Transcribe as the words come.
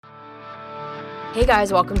Hey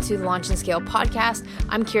guys, welcome to the Launch and Scale podcast.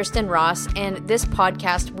 I'm Kirsten Ross, and this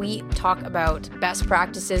podcast, we talk about best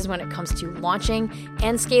practices when it comes to launching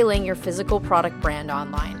and scaling your physical product brand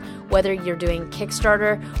online. Whether you're doing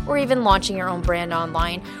Kickstarter or even launching your own brand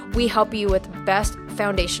online, we help you with best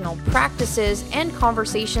foundational practices and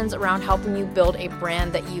conversations around helping you build a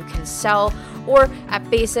brand that you can sell, or at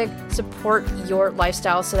basic, support your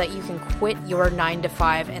lifestyle so that you can quit your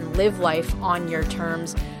 9-to-5 and live life on your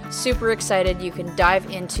terms. Super excited. You can dive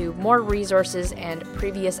into more resources and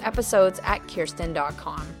previous episodes at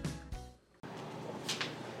kirsten.com.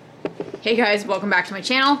 Hey guys, welcome back to my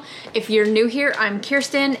channel. If you're new here, I'm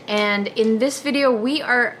Kirsten, and in this video we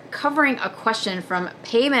are covering a question from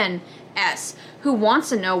Payman S, who wants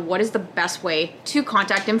to know what is the best way to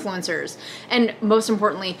contact influencers, and most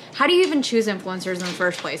importantly, how do you even choose influencers in the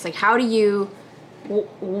first place? Like,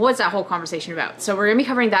 what's that whole conversation about? So we're gonna be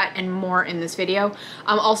covering that and more in this video.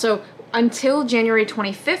 Also, until January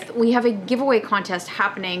 25th, we have a giveaway contest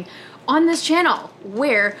happening on this channel,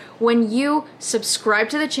 where when you subscribe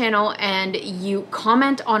to the channel and you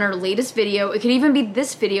comment on our latest video, it could even be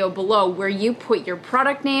this video below, where you put your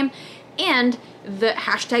product name and the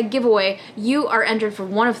hashtag giveaway, you are entered for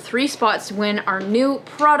one of 3 spots to win our new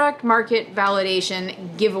product market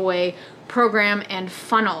validation giveaway program and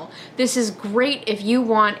funnel. This is great if you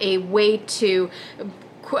want a way to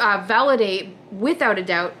validate without a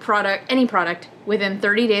doubt any product within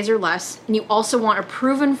 30 days or less, and you also want a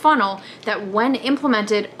proven funnel that when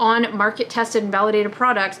implemented on market tested and validated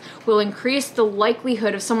products will increase the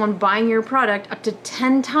likelihood of someone buying your product up to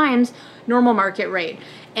 10 times normal market rate.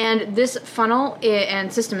 And this funnel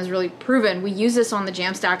and system is really proven. We use this on the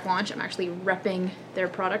Jamstack launch. I'm actually repping their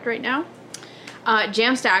product right now.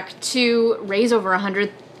 Jamstack, to raise over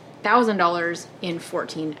 $100,000 in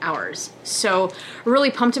 14 hours. So really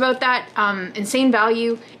pumped about that. Insane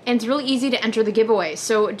value, and it's really easy to enter the giveaway.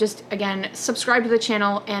 So just, again, subscribe to the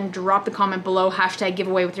channel and drop the comment below, hashtag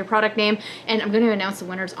giveaway with your product name, and I'm going to announce the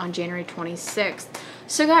winners on January 26th.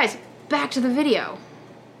 So guys, back to the video.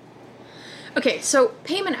 Okay, so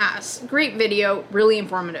Payman asks, great video, really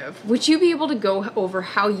informative. Would you be able to go over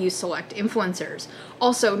how you select influencers?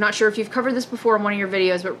 Also, not sure if you've covered this before in one of your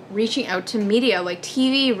videos, but reaching out to media like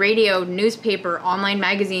TV, radio, newspaper, online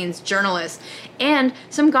magazines, journalists, and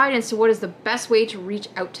some guidance to what is the best way to reach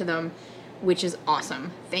out to them, which is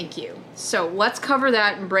awesome. Thank you. So let's cover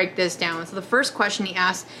that and break this down. So the first question he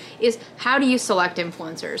asks is, how do you select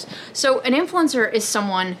influencers? So an influencer is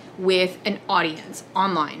someone with an audience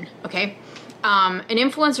online, okay? An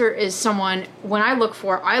influencer is someone, when I look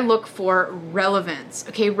for relevance,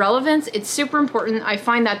 okay? Relevance, it's super important. I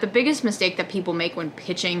find that the biggest mistake that people make when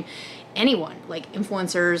pitching anyone, like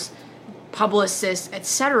influencers, publicists,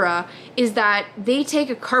 etc., is that they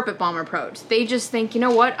take a carpet bomb approach. They just think, you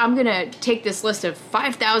know what, I'm gonna take this list of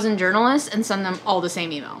 5,000 journalists and send them all the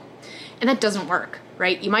same email. And that doesn't work,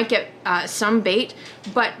 right? You might get some bait,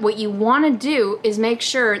 but what you want to do is make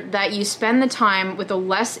sure that you spend the time with a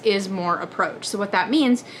less is more approach. So what that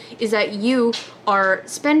means is that you are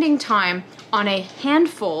spending time on a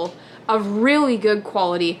handful of really good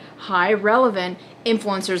quality, high relevant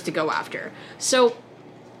influencers to go after. So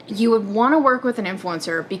you would want to work with an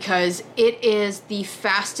influencer because it is the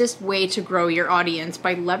fastest way to grow your audience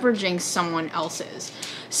by leveraging someone else's.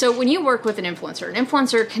 So when you work with an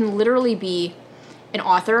influencer can literally be an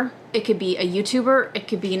author, it could be a YouTuber, it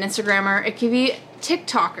could be an Instagrammer, it could be a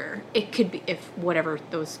TikToker, it could be, if whatever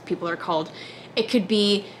those people are called, it could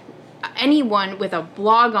be anyone with a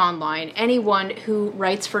blog online, anyone who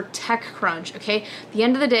writes for TechCrunch, okay? At the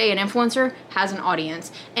end of the day, an influencer has an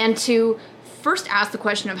audience. And to first ask the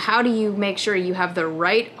question of how do you make sure you have the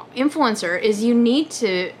right influencer is you need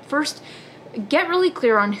to first get really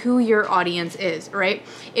clear on who your audience is, right?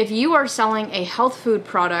 If you are selling a health food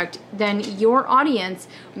product, then your audience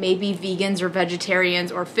may be vegans or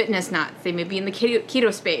vegetarians or fitness nuts. They may be in the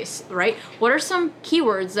keto space, right? What are some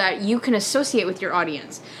keywords that you can associate with your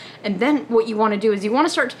audience? And then what you want to do is you want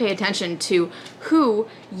to start to pay attention to who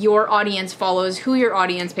your audience follows, who your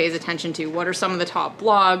audience pays attention to. What are some of the top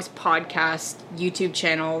blogs, podcasts, YouTube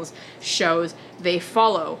channels, shows they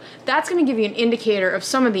follow? That's going to give you an indicator of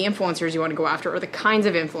some of the influencers you want to go after, or the kinds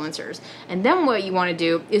of influencers. And then what you want to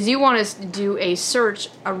do is you want to do a search,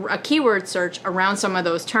 a keyword search around some of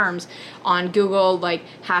those terms on Google, like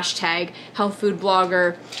hashtag health food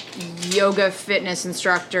blogger, yoga fitness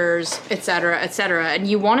instructors, etc., etc. And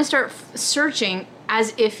you want to start searching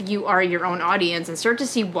as if you are your own audience and start to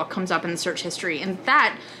see what comes up in the search history. And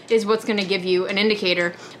that is what's going to give you an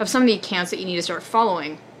indicator of some of the accounts that you need to start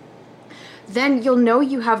following. Then you'll know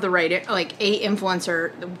you have the right, like, a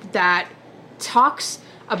influencer that talks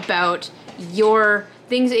about your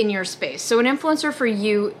things in your space. So an influencer for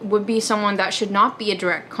you would be someone that should not be a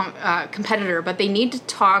direct competitor, but they need to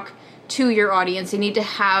talk to your audience. They need to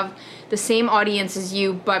have the same audience as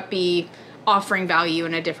you, but be offering value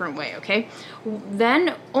in a different way, okay?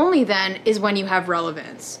 Then, only then, is when you have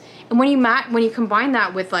relevance. And when you combine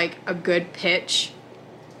that with like a good pitch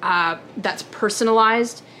that's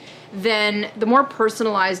personalized, then the more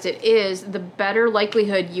personalized it is, the better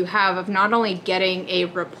likelihood you have of not only getting a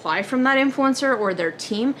reply from that influencer or their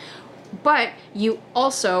team, but you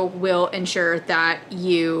also will ensure that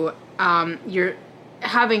you're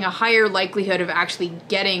having a higher likelihood of actually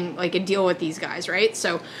getting like a deal with these guys, right?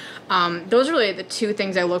 So those are really the two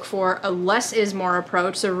things I look for. A less is more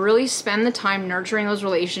approach. So really spend the time nurturing those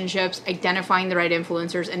relationships, identifying the right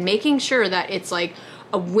influencers, and making sure that it's like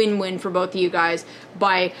a win-win for both of you guys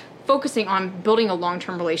by focusing on building a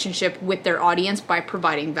long-term relationship with their audience by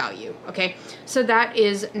providing value, okay? So that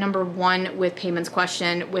is number one with Payman's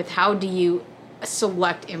question, with how do you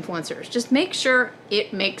select influencers? Just make sure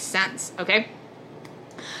it makes sense, okay?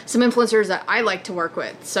 Some influencers that I like to work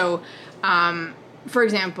with. So, for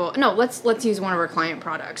example, let's use one of our client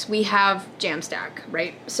products. We have Jamstack,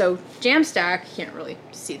 right? So Jamstack, you can't really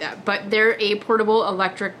see that, but they're a portable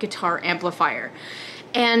electric guitar amplifier.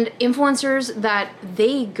 And influencers that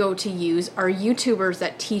they go to use are YouTubers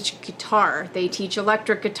that teach guitar. They teach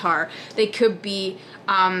electric guitar. They could be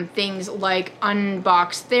things like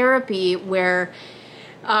Unbox Therapy, where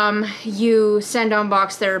you send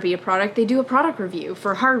Unbox Therapy a product, they do a product review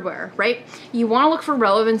for hardware, right? You want to look for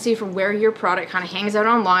relevancy from where your product kind of hangs out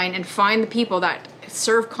online and find the people that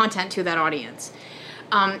serve content to that audience.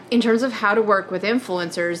 In terms of how to work with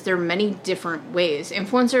influencers, there are many different ways.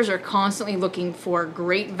 Influencers are constantly looking for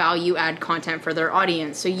great value add content for their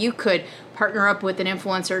audience. So you could partner up with an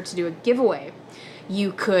influencer to do a giveaway.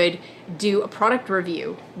 You could do a product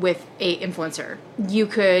review with a influencer. You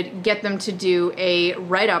could get them to do a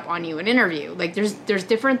write-up on you, an interview. Like there's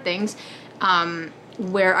different things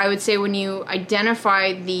where I would say when you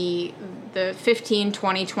identify the 15,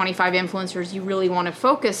 20, 25 influencers you really want to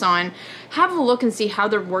focus on, have a look and see how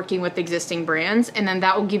they're working with existing brands, and then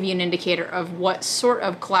that will give you an indicator of what sort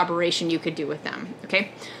of collaboration you could do with them,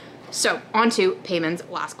 okay? So, on to Payman's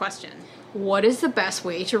last question. What is the best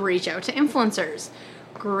way to reach out to influencers?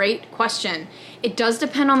 Great question. It does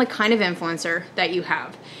depend on the kind of influencer that you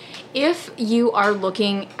have. If you are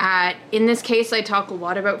looking at, in this case, I talk a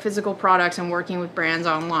lot about physical products and working with brands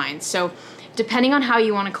online. So depending on how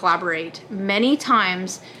you want to collaborate, many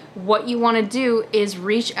times what you want to do is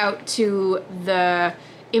reach out to the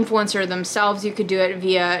influencer themselves. You could do it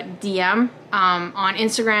via DM on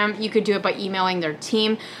Instagram. You could do it by emailing their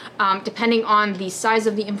team. Depending on the size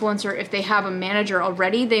of the influencer, if they have a manager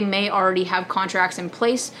already, they may already have contracts in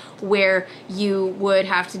place where you would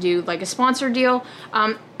have to do like a sponsor deal.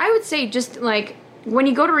 I would say just like when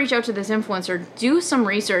you go to reach out to this influencer, do some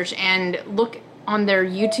research and look on their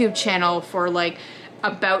YouTube channel for like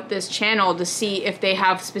about this channel to see if they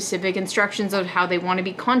have specific instructions of how they want to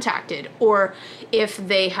be contacted, or if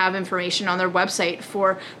they have information on their website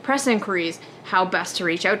for press inquiries, how best to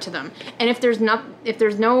reach out to them. And if there's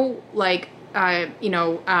no like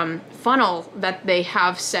funnel that they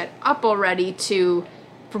have set up already to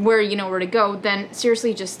from where you know where to go, then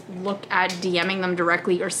seriously just look at DMing them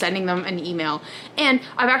directly or sending them an email. And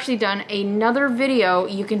I've actually done another video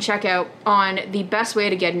you can check out on the best way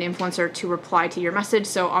to get an influencer to reply to your message,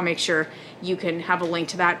 so I'll make sure you can have a link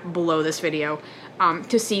to that below this video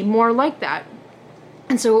to see more like that.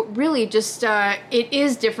 And so really just, it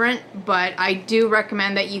is different, but I do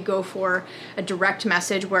recommend that you go for a direct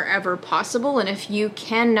message wherever possible. And if you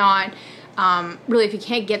cannot if you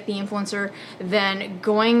can't get the influencer, then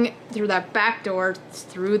going through that back door,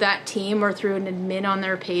 through that team or through an admin on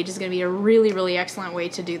their page is going to be a really, really excellent way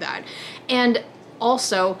to do that. And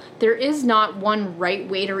also, there is not one right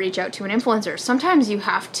way to reach out to an influencer. Sometimes you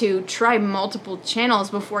have to try multiple channels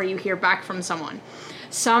before you hear back from someone.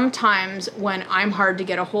 Sometimes when I'm hard to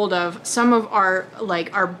get a hold of, some of our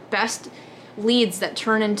best leads that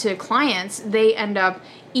turn into clients, they end up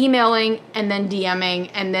emailing and then DMing,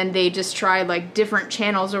 and then they just try like different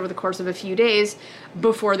channels over the course of a few days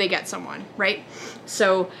before they get someone, right?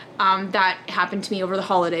 So that happened to me over the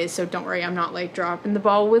holidays, so don't worry, I'm not like dropping the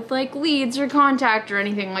ball with like leads or contact or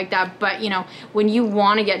anything like that. But you know, when you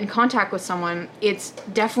want to get in contact with someone, it's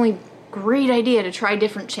definitely a great idea to try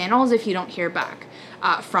different channels if you don't hear back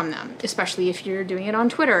from them, especially if you're doing it on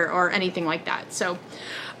Twitter or anything like that. So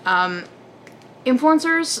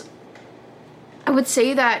influencers, I would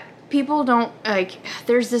say that people don't, like,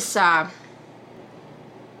 there's this,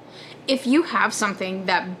 if you have something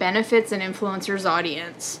that benefits an influencer's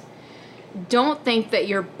audience, don't think that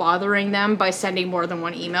you're bothering them by sending more than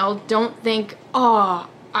one email. Don't think, oh,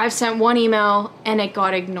 I've sent one email and it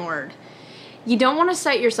got ignored. You don't want to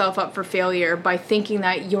set yourself up for failure by thinking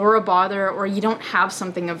that you're a bother or you don't have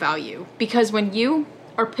something of value. Because when you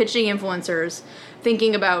are pitching influencers,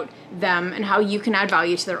 thinking about them and how you can add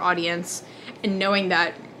value to their audience, and knowing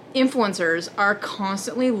that influencers are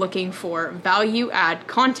constantly looking for value add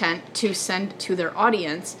content to send to their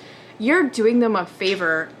audience, you're doing them a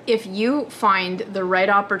favor if you find the right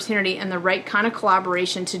opportunity and the right kind of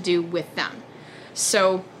collaboration to do with them.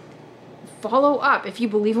 So follow up. If you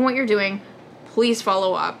believe in what you're doing, please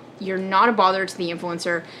follow up. You're not a bother to the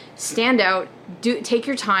influencer. Stand out, take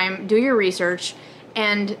your time, do your research,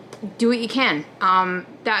 and do what you can.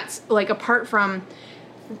 That's like, apart from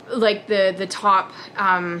like the top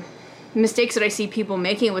mistakes that I see people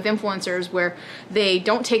making with influencers, where they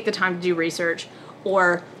don't take the time to do research,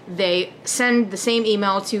 or they send the same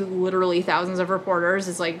email to literally thousands of reporters.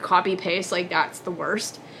 It's like copy paste, like that's the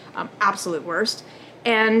worst, absolute worst.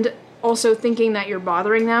 And also thinking that you're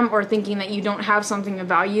bothering them or thinking that you don't have something of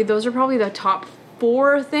value. Those are probably the top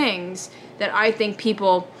 4 things that I think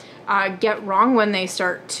people get wrong when they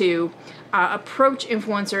start to approach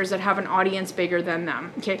influencers that have an audience bigger than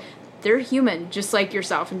them. Okay, they're human just like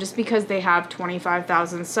yourself, and just because they have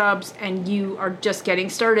 25,000 subs and you are just getting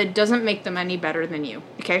started doesn't make them any better than you.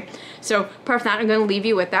 Okay, so apart from that, I'm going to leave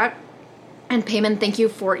you with that. And Payman, thank you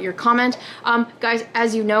for your comment. Guys,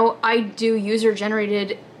 as you know, I do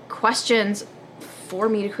user-generated questions for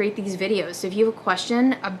me to create these videos. So if you have a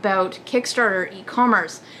question about Kickstarter,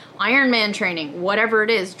 e-commerce, Ironman training, whatever it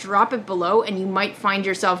is, drop it below and you might find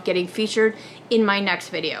yourself getting featured in my next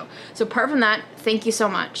video. So apart from that, thank you so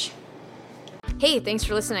much. Hey, thanks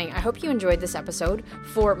for listening. I hope you enjoyed this episode.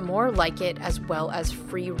 For more like it, as well as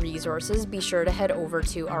free resources, be sure to head over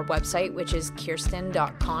to our website, which is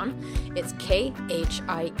Kierstyn.com. It's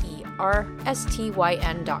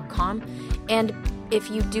KHIERSTYN.com. And if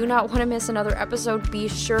you do not want to miss another episode, be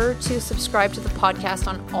sure to subscribe to the podcast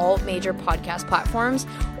on all major podcast platforms,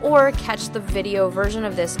 or catch the video version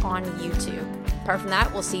of this on YouTube. Apart from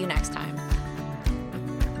that, we'll see you next time.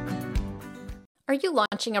 Are you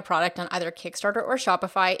launching a product on either Kickstarter or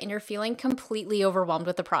Shopify and you're feeling completely overwhelmed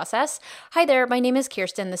with the process? Hi there, my name is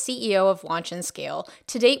Kierstyn, the CEO of Launch and Scale.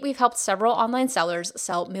 To date, we've helped several online sellers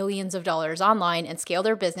sell millions of dollars online and scale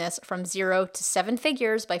their business from 0 to 7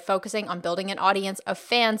 figures by focusing on building an audience of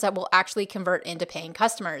fans that will actually convert into paying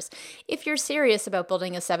customers. If you're serious about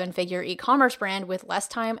building a 7-figure e-commerce brand with less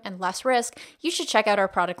time and less risk, you should check out our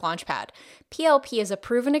product Launchpad. PLP is a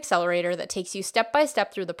proven accelerator that takes you step by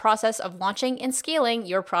step through the process of launching and scaling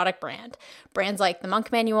your product brand. Brands like the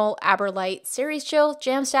Monk Manual, AberLite, Series Chill,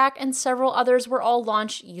 Jamstack, and several others were all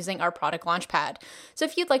launched using our product Launchpad. So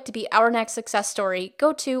if you'd like to be our next success story,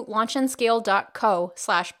 go to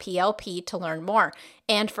launchandscale.co/PLP to learn more.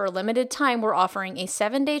 And for a limited time, we're offering a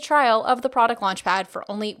 7-day trial of the product Launchpad for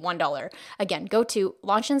only $1. Again, go to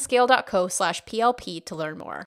launchandscale.co/PLP to learn more.